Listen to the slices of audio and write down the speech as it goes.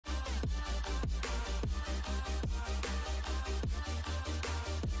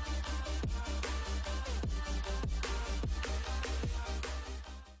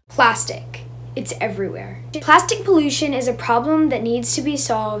Plastic. It's everywhere. Plastic pollution is a problem that needs to be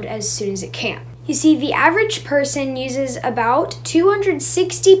solved as soon as it can. You see, the average person uses about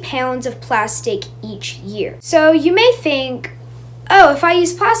 260 pounds of plastic each year. So you may think, oh, if I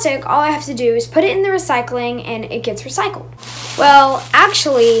use plastic, all I have to do is put it in the recycling and it gets recycled. Well,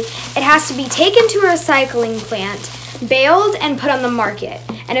 actually, it has to be taken to a recycling plant, baled, and put on the market.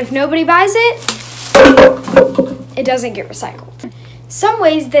 And if nobody buys it, it doesn't get recycled. Some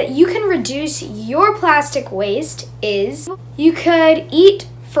ways that you can reduce your plastic waste is you could eat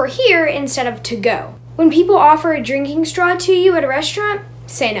for here instead of to go. When people offer a drinking straw to you at a restaurant,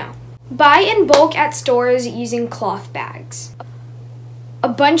 say no. Buy in bulk at stores using cloth bags. A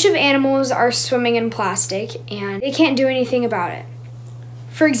bunch of animals are swimming in plastic and they can't do anything about it.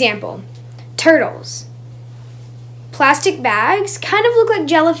 For example, turtles. Plastic bags kind of look like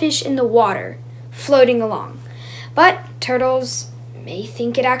jellyfish in the water, floating along. But turtles may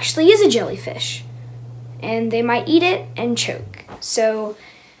think it actually is a jellyfish, and they might eat it and choke. So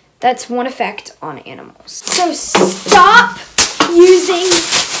that's one effect on animals. So stop using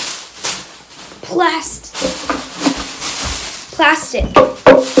plastic.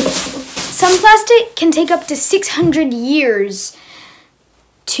 Some plastic can take up to 600 years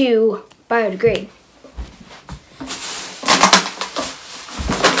to biodegrade.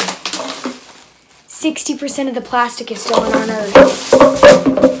 %60 of the plastic is still on Earth.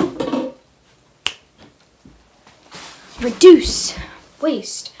 Reduce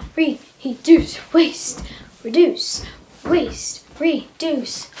waste, reduce waste, reduce waste,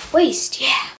 reduce waste, yeah.